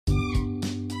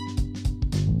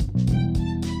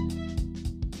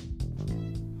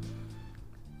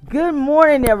Good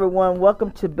morning, everyone.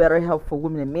 Welcome to Better Health for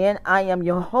Women and Men. I am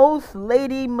your host,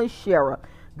 Lady Mashera.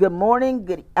 Good morning,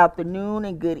 good afternoon,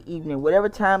 and good evening. Whatever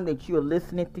time that you are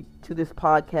listening to this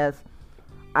podcast,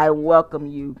 I welcome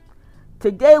you.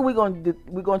 Today, we're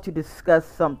going to discuss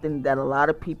something that a lot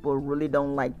of people really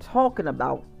don't like talking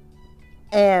about,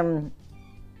 and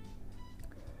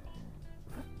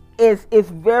it's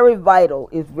very vital.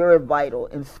 It's very vital,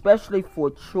 especially for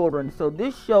children. So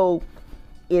this show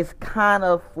is kind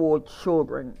of for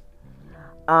children.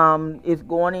 It's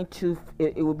going into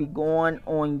it will be going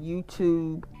on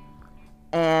YouTube,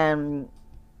 and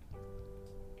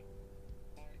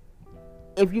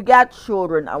if you got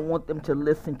children, I want them to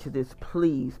listen to this,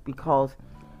 please, because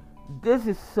this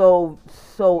is so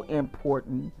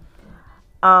important.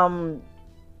 First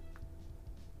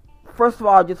of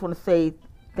all, I just want to say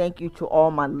thank you to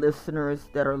all my listeners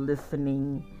that are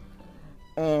listening,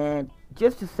 and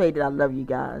just to say that I love you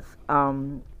guys.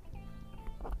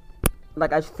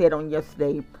 Like I said on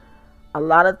yesterday, a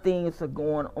lot of things are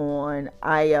going on.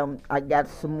 I got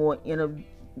some more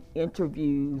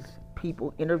interviews,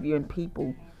 people interviewing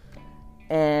people,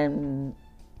 and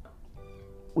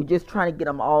we're just trying to get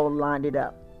them all lined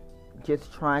up.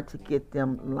 Just trying to get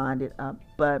them lined up.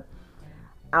 But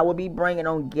I will be bringing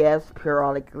on guests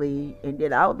periodically, and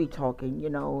then I will be talking,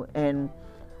 and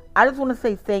I just want to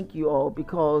say thank you all,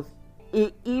 because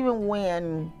even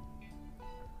when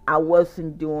I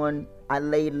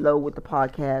laid low with the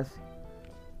podcast,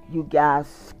 you guys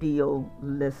still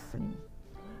listen.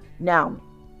 Now,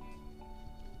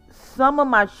 some of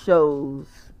my shows,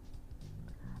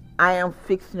 I am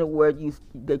fixing to where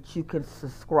that you can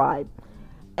subscribe.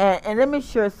 And let me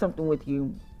share something with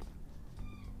you.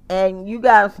 And you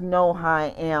guys know how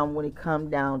I am when it comes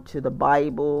down to the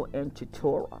Bible and to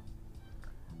Torah.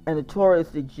 And the Torah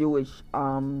is the Jewish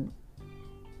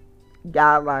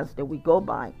guidelines that we go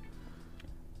by.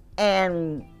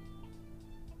 And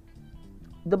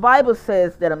the Bible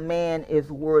says that a man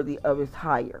is worthy of his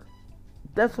hire.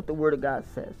 That's what the Word of God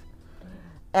says.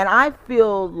 And I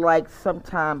feel like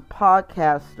sometimes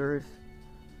podcasters,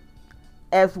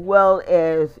 as well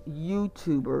as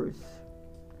YouTubers,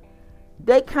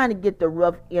 they kind of get the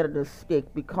rough end of the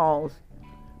stick, because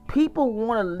people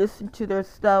want to listen to their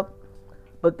stuff,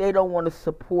 but they don't want to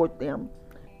support them.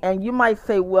 And you might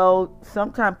say, well,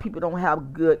 sometimes people don't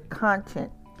have good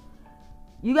content.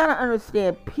 You got to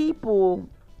understand, people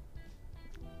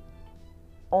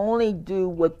only do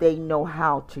what they know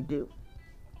how to do.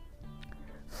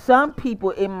 Some people,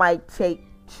 it might take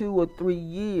 2 or 3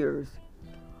 years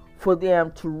for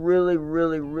them to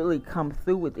really come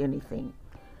through with anything.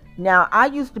 Now, I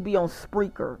used to be on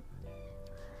Spreaker,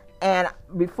 and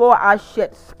before I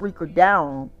shut Spreaker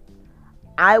down,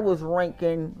 I was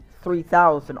ranking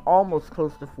 3,000, almost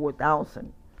close to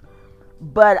 4,000.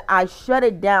 But I shut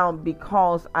it down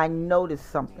because I noticed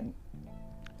something.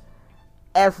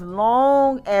 As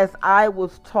long as I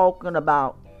was talking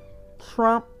about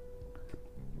Trump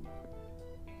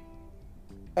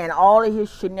and all of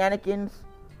his shenanigans,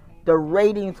 the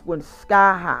ratings went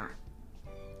sky high.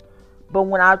 But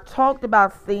when I talked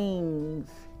about things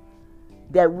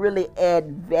that really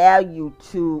add value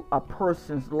to a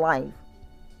person's life,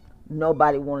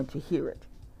 nobody wanted to hear it.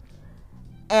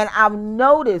 And I've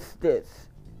noticed this.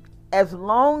 As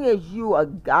long as you are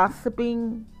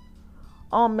gossiping,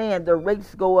 oh man, the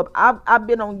rates go up. I've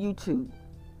been on YouTube,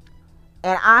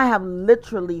 and I have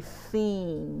literally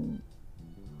seen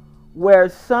where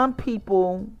some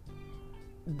people,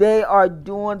 they are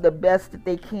doing the best that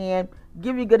they can.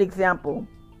 Give you a good example.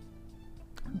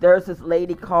 There's this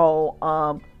lady called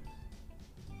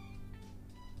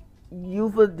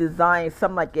Yuva Design,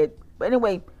 something like it. But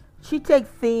anyway, she takes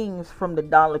things from the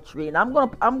Dollar Tree, and I'm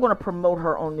gonna promote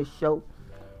her on this show.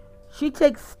 She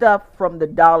takes stuff from the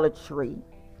Dollar Tree,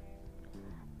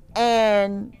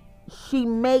 and she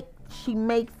make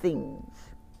things,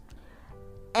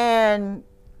 and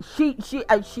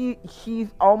she's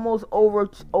almost over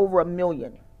 $1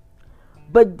 million.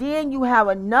 But then you have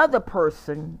another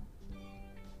person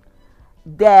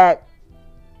that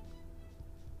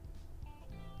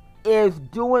is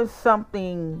doing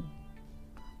something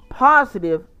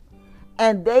positive,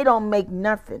 and they don't make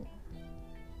nothing.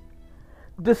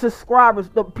 The subscribers,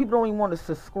 the people don't even want to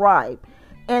subscribe,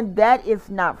 and that is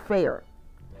not fair.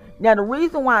 Now, the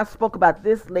reason why I spoke about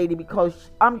this lady,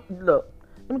 because look,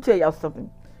 let me tell y'all something.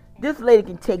 This lady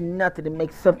can take nothing and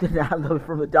make something out of it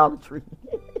from the Dollar Tree.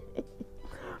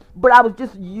 But I was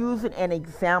just using an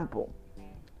example.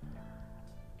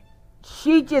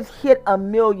 She just hit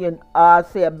 1 million, I'd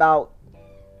say about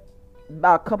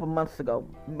a couple months ago,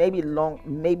 maybe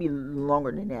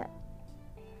longer than that.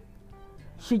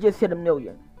 She just hit 1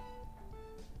 million.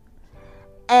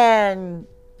 And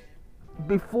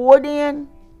before then,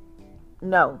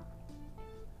 no.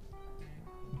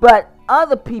 But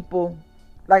other people,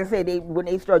 like I said, when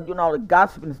they start doing all the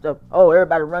gossip and stuff, oh,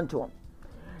 everybody run to them.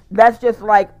 That's just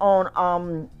like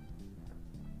on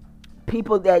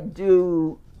people that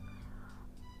do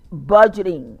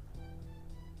budgeting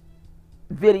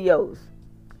videos.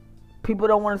 People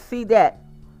don't want to see that,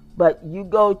 but you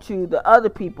go to the other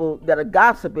people that are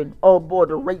gossiping. Oh boy,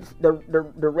 the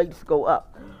rates go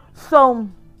up. So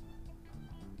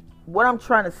what I'm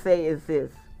trying to say is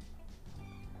this: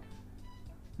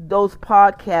 those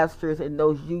podcasters and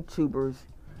those YouTubers,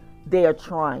 they are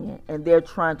trying, and they're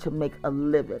trying to make a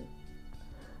living.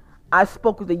 I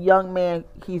spoke with a young man.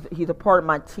 He's a part of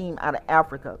my team out of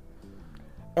Africa,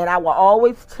 and I will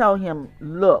always tell him,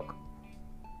 look,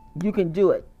 you can do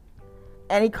it.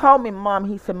 And he called me Mom.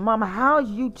 He said, Mama, how is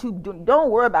YouTube doing?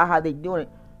 Don't worry about how they're doing it.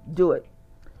 Do it.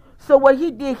 So what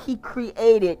he did, he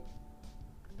created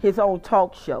his own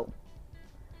talk show.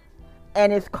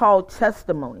 And it's called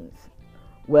Testimonies.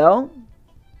 Well,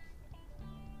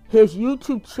 his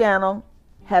YouTube channel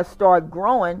has started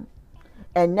growing.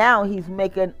 And now he's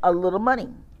making a little money.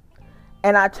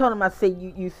 And I told him, I said,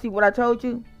 you see what I told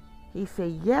you? He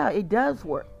said, yeah, it does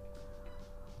work.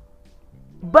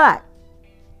 But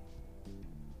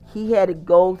he had to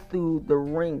go through the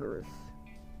ringers.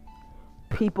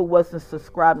 People wasn't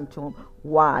subscribing to him.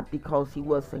 Why? Because he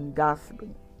wasn't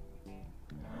gossiping.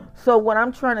 So what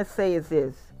I'm trying to say is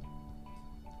this: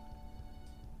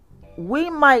 we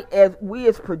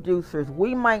as producers,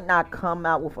 we might not come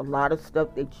out with a lot of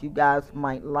stuff that you guys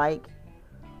might like,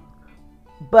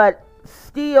 but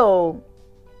still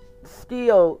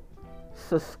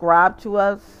subscribe to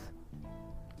us,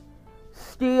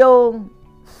 still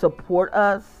support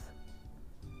us.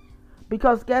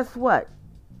 Because guess what?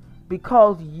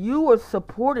 Because you are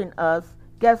supporting us,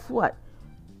 guess what?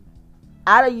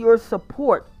 Out of your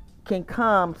support can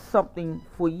come something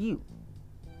for you.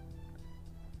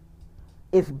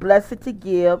 It's blessed to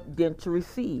give than to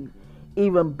receive.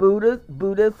 Even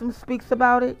Buddhism speaks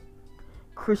about it.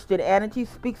 Christianity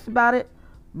speaks about it.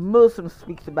 Muslim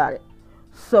speaks about it.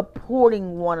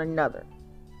 Supporting one another.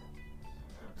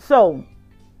 So,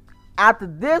 after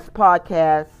this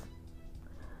podcast,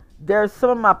 there's some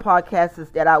of my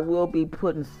podcasts that I will be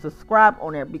putting subscribe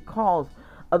on there because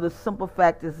of the simple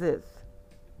fact is this: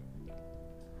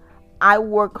 I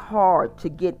work hard to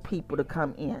get people to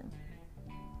come in.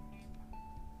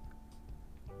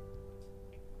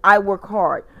 I work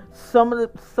hard. Some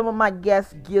of my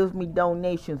guests gives me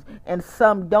donations, and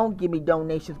some don't give me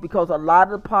donations because a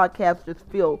lot of the podcasters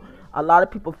feel, a lot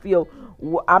of people feel,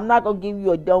 well, I'm not gonna give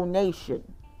you a donation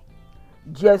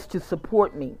just to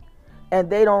support me. And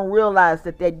they don't realize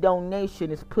that that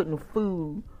donation is putting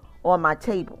food on my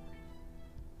table.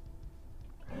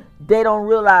 They don't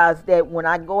realize that when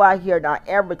I go out here and I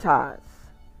advertise,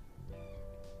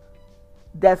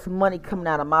 that's money coming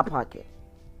out of my pocket.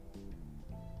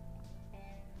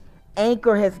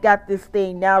 Anchor has got this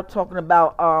thing now talking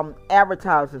about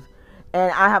advertisers,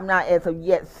 and I have not as of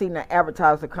yet seen an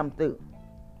advertiser come through.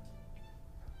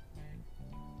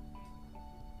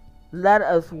 Let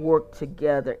us work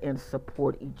together and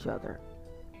support each other.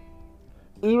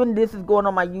 Even this is going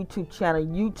on my YouTube channel.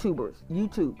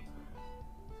 YouTube.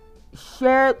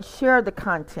 Share the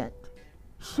content.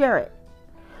 Share it.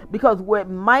 Because where it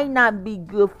might not be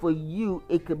good for you,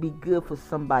 it could be good for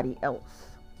somebody else.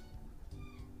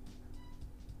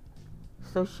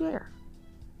 So share.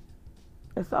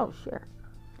 That's all, share.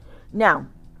 Now,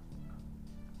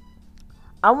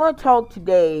 I want to talk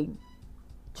today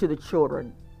to the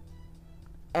children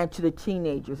and to the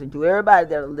teenagers and to everybody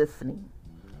that are listening.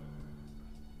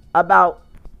 About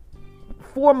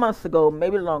 4 months ago,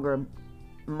 maybe longer,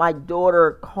 my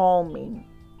daughter called me,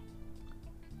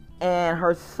 and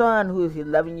her son, who is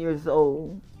 11 years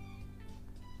old,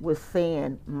 was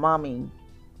saying, Mommy,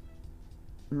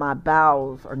 my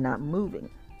bowels are not moving.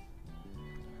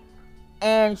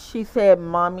 And she said,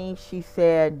 Mommy, she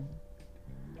said,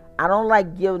 I don't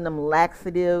like giving them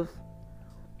laxatives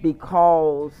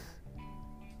because,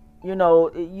 you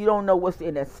know, you don't know what's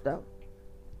in that stuff.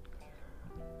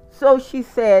 So she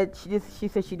said,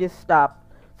 she just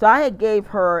stopped. So I had gave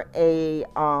her a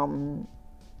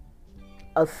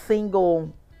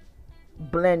single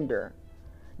blender,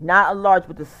 not a large,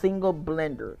 but a single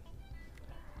blender.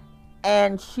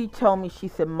 And she told me, she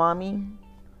said, Mommy,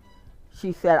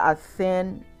 she said, I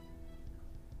send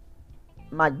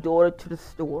my daughter to the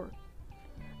store,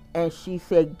 and she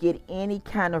said, get any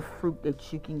kind of fruit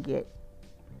that you can get.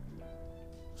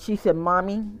 She said,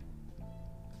 Mommy,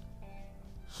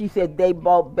 She said they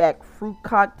brought back fruit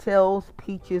cocktails,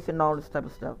 peaches, and all this type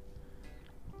of stuff.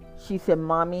 She said,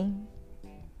 Mommy,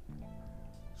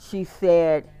 she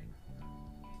said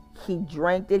he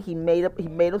drank it. He made a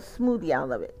smoothie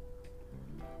out of it.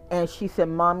 And she said,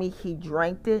 Mommy, he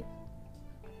drank it.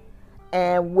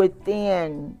 And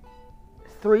within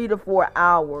 3 to 4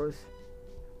 hours,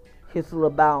 his little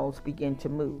bowels began to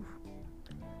move.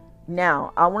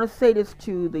 Now, I want to say this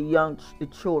to the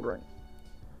children.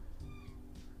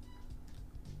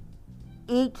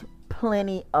 Eat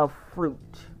plenty of fruit.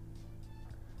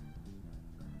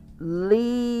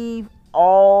 Leave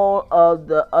all of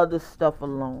the other stuff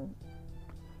alone.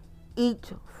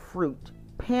 Eat fruit.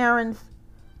 Parents,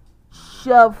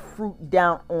 shove fruit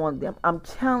down on them. I'm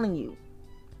telling you.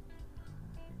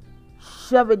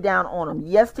 Shove it down on them.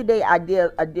 Yesterday I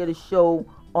did a show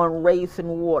on raisin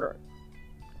water.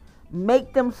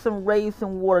 Make them some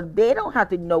raisin water. They don't have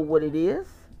to know what it is.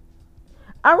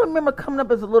 I remember coming up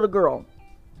as a little girl.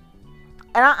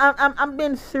 And I'm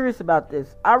being serious about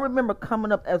this. I remember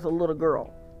coming up as a little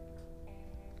girl.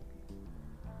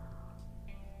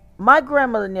 My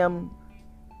grandmother and them,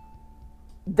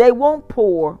 they weren't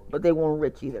poor, but they weren't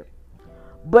rich either.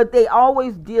 But they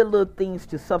always did little things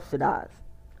to subsidize.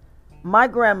 My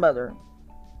grandmother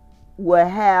would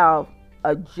have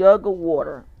a jug of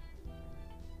water,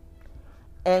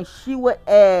 and she would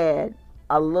add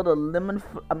a little lemon.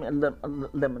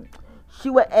 She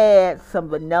would add some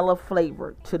vanilla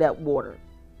flavor to that water,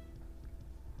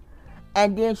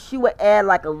 and then she would add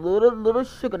like a little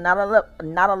sugar, not a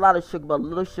lot of sugar, but a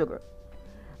little sugar.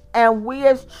 And we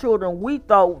as children, we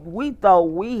thought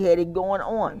we had it going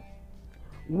on.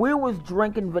 We was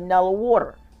drinking vanilla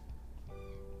water,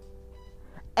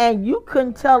 and you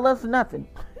couldn't tell us nothing.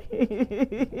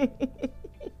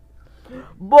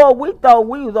 Boy, we thought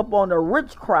we was up on the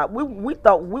rich crop. We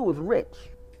thought we was rich.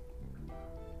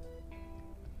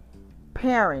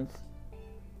 Parents,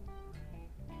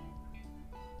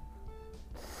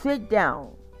 sit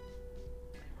down.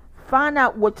 Find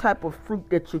out what type of fruit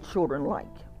that your children like.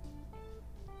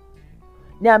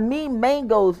 Now,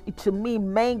 mangoes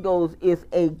is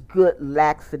a good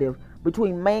laxative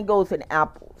between mangoes and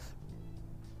apples.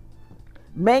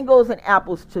 Mangoes and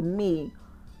apples, to me,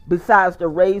 besides the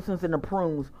raisins and the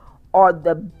prunes, are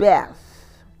the best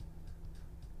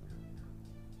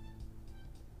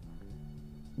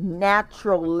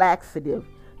natural laxative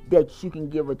that you can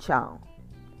give a child.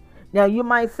 Now, you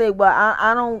might say, well,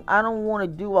 I don't want to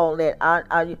do all that.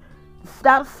 I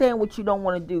stop saying what you don't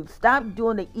want to do. Stop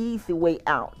doing the easy way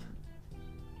out.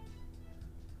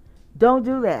 Don't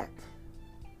do that.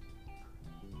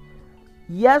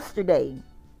 Yesterday,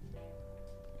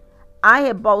 I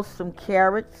had bought some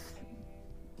carrots.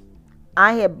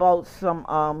 I had bought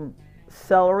some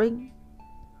celery.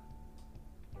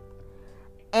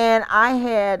 And I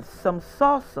had some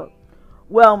salsa.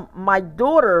 Well, my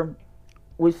daughter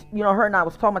was, her and I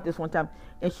was talking about this one time.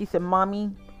 And she said,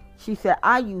 Mommy, she said,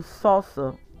 I use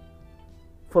salsa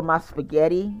for my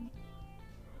spaghetti.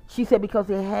 She said, because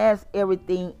it has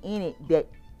everything in it that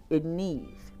it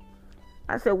needs.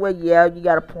 I said, well, yeah, you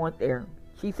got a point there.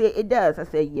 She said, it does. I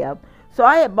said, yeah. So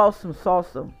I had bought some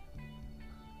salsa.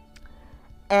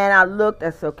 And I looked,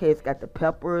 I said, okay, it's got the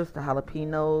peppers, the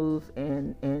jalapenos,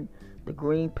 and the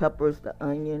green peppers, the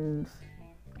onions,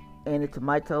 and the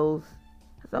tomatoes.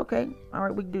 I said, okay, all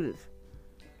right, we can do this.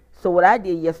 So what I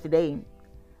did yesterday,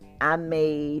 I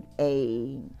made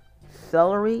a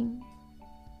celery,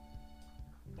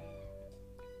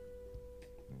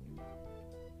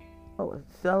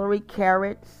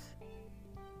 carrots,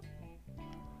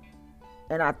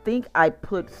 and I think I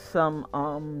put some,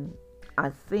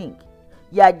 I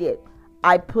did.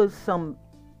 I put some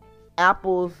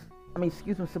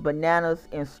some bananas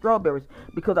and strawberries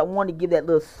because I wanted to give that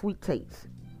little sweet taste.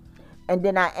 And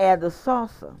then I add the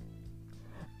salsa.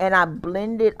 And I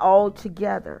blend it all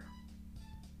together.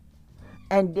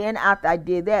 And then after I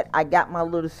did that, I got my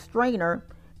little strainer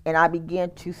and I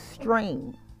began to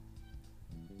strain.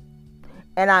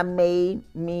 And I made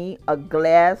me a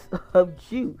glass of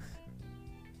juice.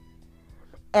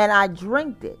 And I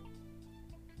drank it.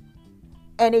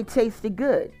 And it tasted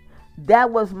good.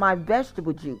 That was my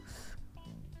vegetable juice.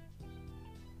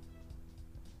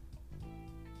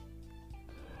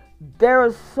 There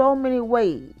are so many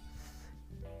ways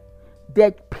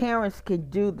that parents can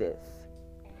do this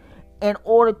in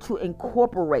order to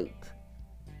incorporate.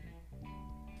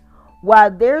 While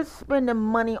they're spending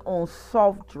money on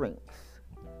soft drinks,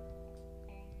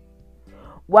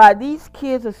 while these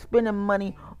kids are spending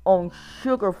money on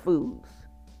sugar foods,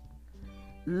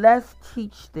 let's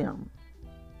teach them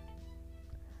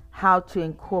how to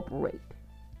incorporate.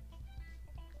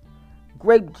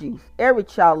 Grape juice. Every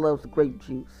child loves grape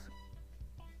juice.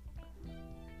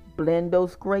 Blend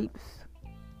those grapes.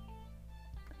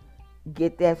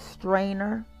 Get that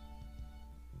strainer.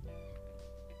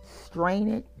 Strain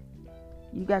it.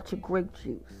 You got your grape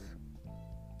juice.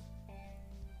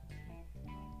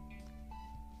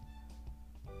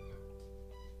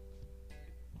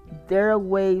 There are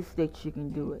ways that you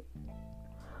can do it.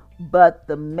 But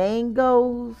the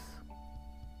mangoes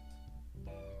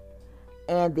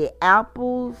and the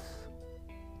apples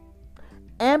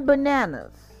and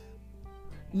bananas,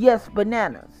 yes,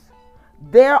 bananas,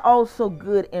 they're also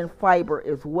good in fiber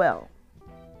as well.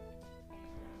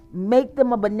 Make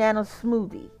them a banana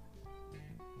smoothie.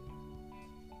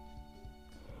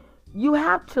 You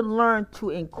have to learn to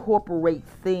incorporate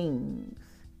things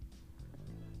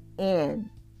and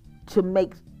to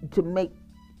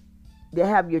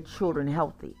have your children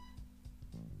healthy.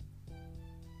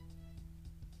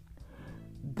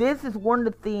 This is one of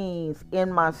the things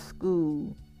in my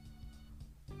school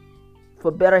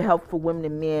for Better Health for Women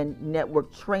and Men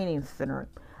Network Training Center.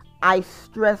 I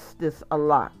stress this a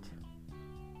lot.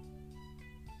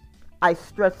 I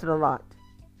stress it a lot.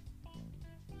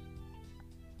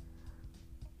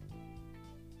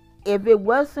 If it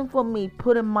wasn't for me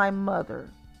putting my mother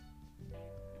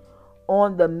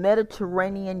on the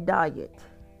Mediterranean diet,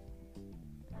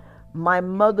 my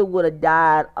mother would have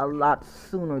died a lot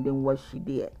sooner than what she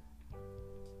did.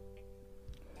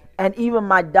 And even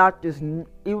my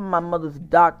mother's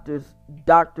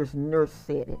doctor's nurse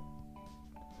said it.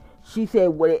 She said,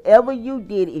 whatever you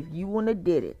did, if you wouldn't have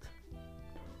did it,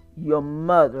 your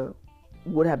mother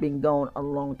would have been gone a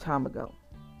long time ago.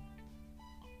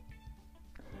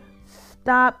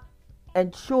 Stop,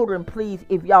 and children, please,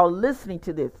 if y'all listening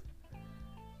to this,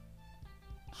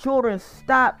 children,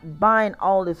 stop buying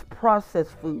all this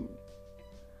processed food.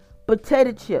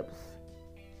 Potato chips.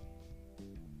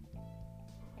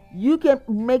 You can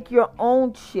make your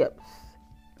own chips.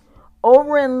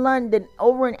 Over in London,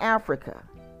 over in Africa,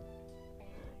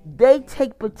 they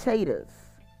take potatoes.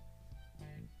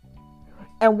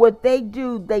 And what they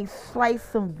do, they slice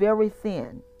them very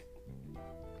thin.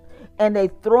 And they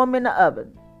throw them in the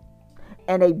oven.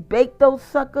 And they bake those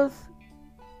suckers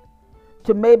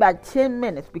to maybe about 10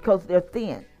 minutes because they're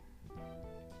thin.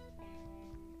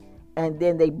 And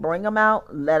then they bring them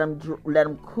out, let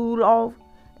them cool off,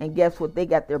 and guess what? They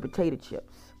got their potato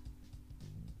chips.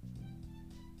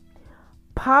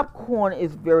 Popcorn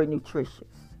is very nutritious.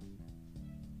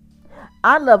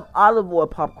 I love olive oil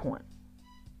popcorn.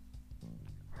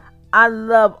 I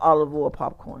love olive oil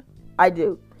popcorn. I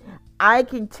do. I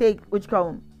can take, what you call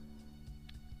them,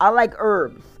 I like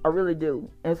herbs. I really do.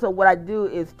 And so what I do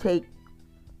is take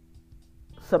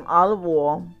some olive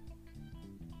oil,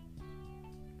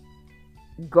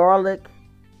 garlic,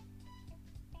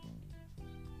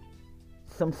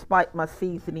 my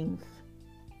seasonings,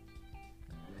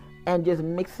 and just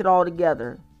mix it all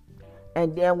together.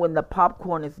 And then when the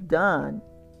popcorn is done,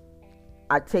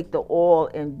 I take the oil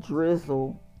and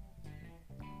drizzle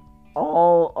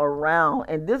all around.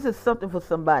 And this is something for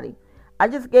somebody. I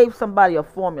just gave somebody a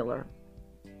formula.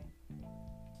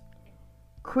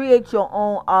 Create your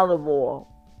own olive oil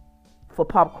for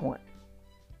popcorn.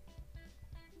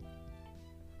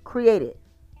 Create it.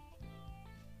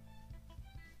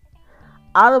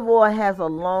 Olive oil has a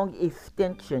long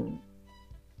extension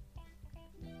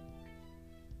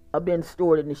of being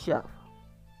stored in the shelf.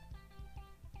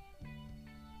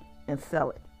 And sell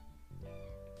it.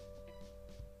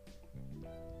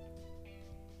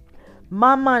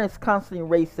 My mind is constantly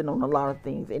racing on a lot of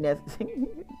things, and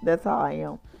that's how I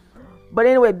am. But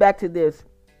anyway, back to this.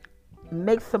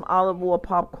 Make some olive oil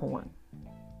popcorn.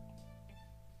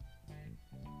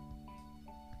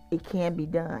 It can be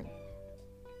done.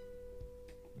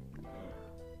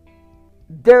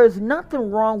 There's nothing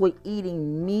wrong with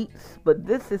eating meats, but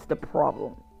this is the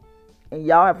problem. And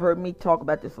y'all have heard me talk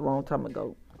about this a long time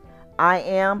ago. I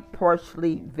am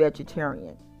partially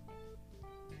vegetarian.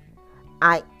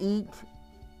 I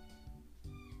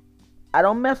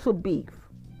don't mess with beef.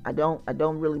 I don't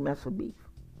really mess with beef.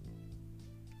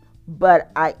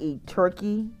 But I eat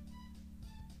turkey,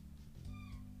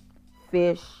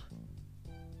 fish,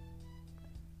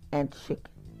 and chicken.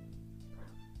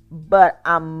 But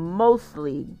I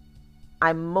mostly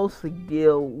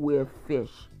deal with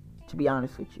fish, to be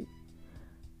honest with you.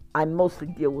 I mostly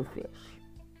deal with fish.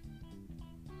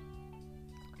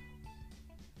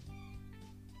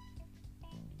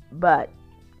 But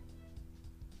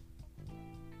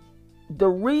the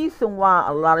reason why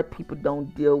a lot of people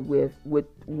don't deal with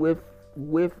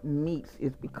meats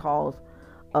is because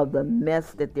of the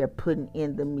mess that they're putting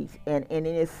in the meats. And it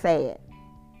is sad.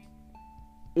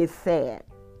 It's sad.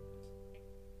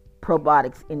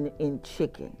 Probiotics in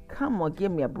chicken. Come on,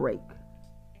 give me a break.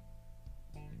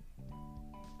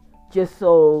 Just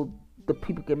so the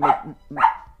people can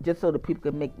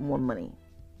make more money.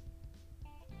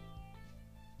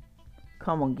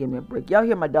 Come on, give me a break. Y'all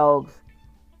hear my dogs?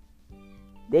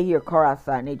 They hear a car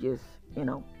outside and they just,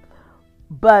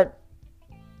 But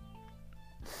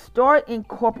start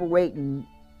incorporating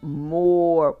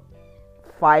more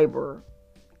fiber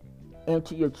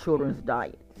into your children's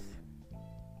diets.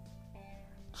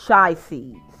 Chia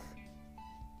seeds.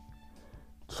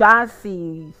 Chia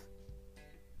seeds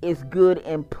is good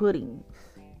in puddings.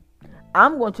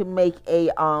 I'm going to make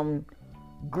a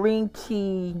green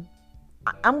tea.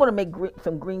 I'm going to make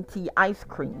some green tea ice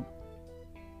cream.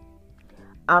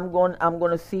 I'm going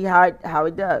to see how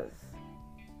it does.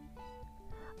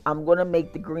 I'm going to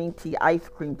make the green tea ice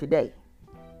cream today.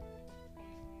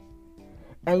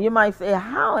 And you might say,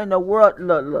 how in the world?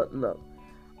 Look.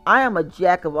 I am a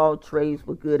jack of all trades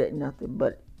but good at nothing.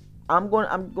 But I'm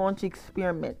going to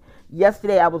experiment.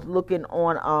 Yesterday I was looking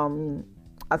on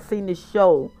I seen this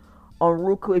show on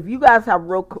Roku. If you guys have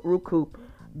Roku,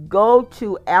 go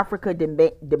to Africa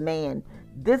Demand.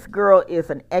 This girl is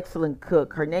an excellent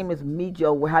cook. Her name is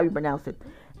Mijo, how you pronounce it.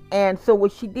 And so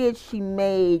what she did, she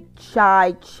made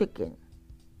chai chicken.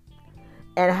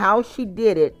 And how she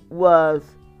did it was,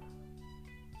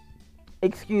 she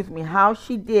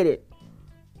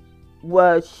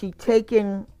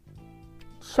taken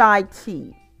chai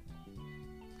tea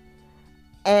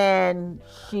and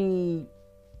she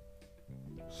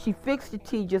fixed the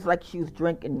tea just like she was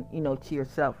drinking, tea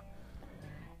herself.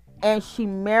 And she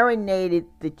marinated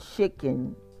the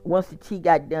chicken. Once the tea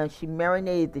got done, she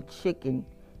marinated the chicken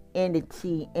in the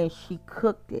tea and she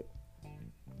cooked it.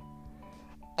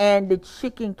 And the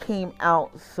chicken came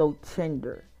out so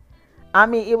tender. I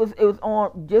mean, it was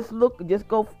on, just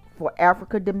go for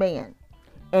Africa Demand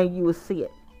and you will see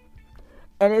it.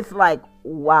 And it's like,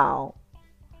 wow.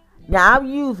 Now, I've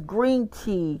used green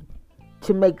tea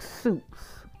to make soups,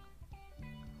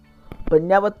 but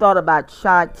never thought about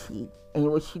chai tea. And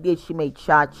what she did, she made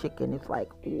chai chicken. It's like,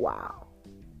 wow.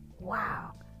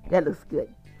 That looks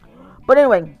good. But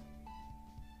anyway,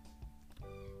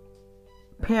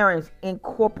 parents,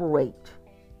 incorporate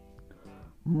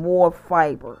more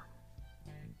fiber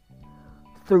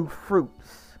through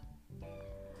fruits.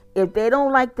 If they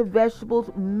don't like the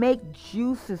vegetables, make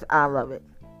juices out of it.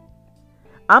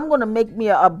 I'm going to make me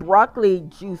a broccoli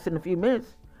juice in a few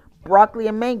minutes. Broccoli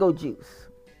and mango juice.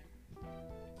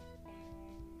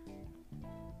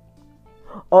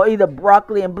 Or either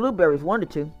broccoli and blueberries, one or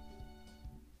two.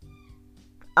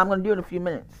 I'm going to do it in a few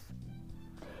minutes.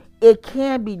 It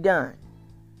can be done.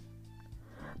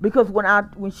 Because when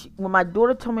my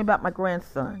daughter told me about my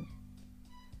grandson,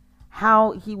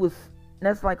 how he was,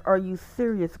 that's like, are you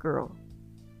serious, girl?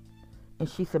 And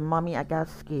she said, Mommy, I got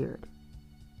scared.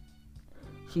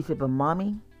 She said, but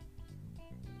Mommy,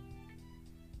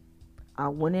 I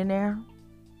went in there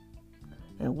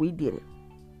and we did it.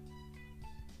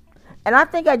 And I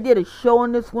think I did a show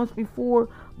on this once before,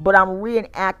 but I'm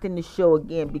reenacting the show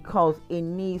again because it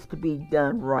needs to be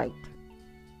done right.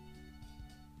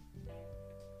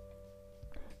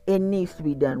 It needs to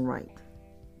be done right.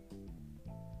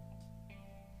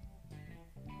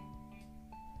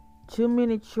 Too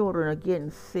many children are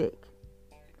getting sick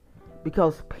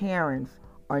because parents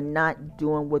are not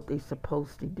doing what they're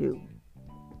supposed to do.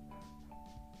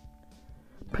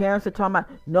 Parents are talking about,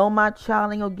 no, my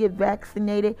child ain't gonna get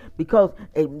vaccinated because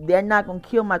they're not gonna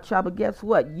kill my child. But guess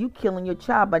what? You killing your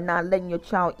child by not letting your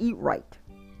child eat right.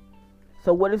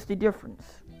 So what is the difference?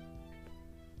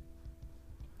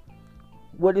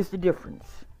 What is the difference?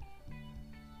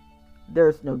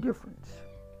 There's no difference.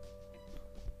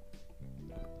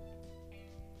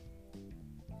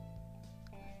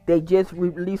 They just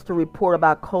released a report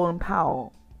about Colin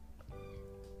Powell.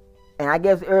 And I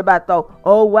guess everybody thought,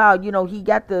 oh, wow, he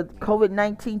got the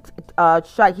COVID-19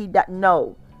 shot. He died.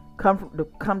 No.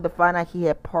 Come to find out he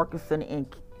had Parkinson and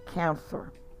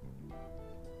cancer.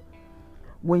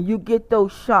 When you get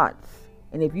those shots,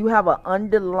 and if you have an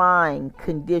underlying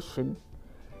condition,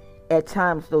 at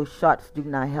times those shots do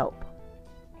not help.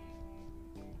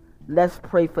 Let's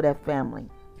pray for that family.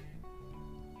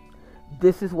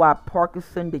 This is why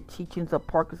Parkinson, the teachings of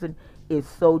Parkinson, is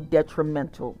so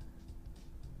detrimental.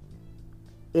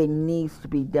 It needs to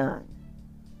be done.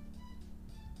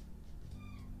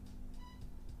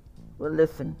 Well,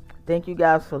 listen, thank you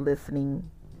guys for listening.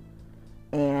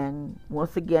 And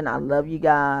once again, I love you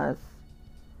guys.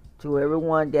 To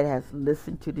everyone that has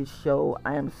listened to this show,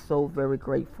 I am so very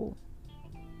grateful.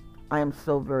 I am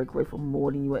so very grateful,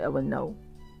 more than you will ever know.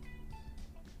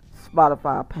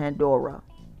 Spotify, Pandora,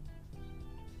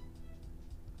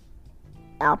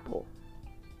 Apple,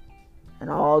 and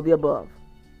all the above.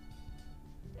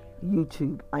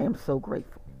 YouTube. I am so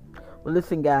grateful. Well,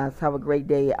 listen, guys. Have a great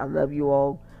day. I love you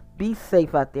all. Be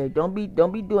safe out there. Don't be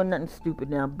doing nothing stupid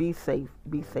now. Be safe.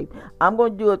 Be safe. I'm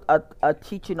going to do a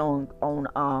teaching on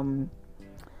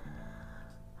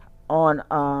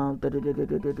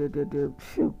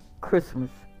Christmas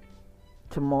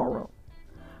tomorrow,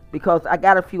 because I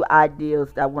got a few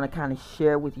ideas that I want to kind of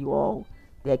share with you all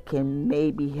that can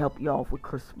maybe help you off with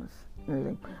Christmas.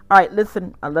 All right,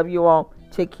 listen. I love you all.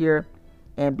 Take care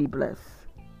and be blessed.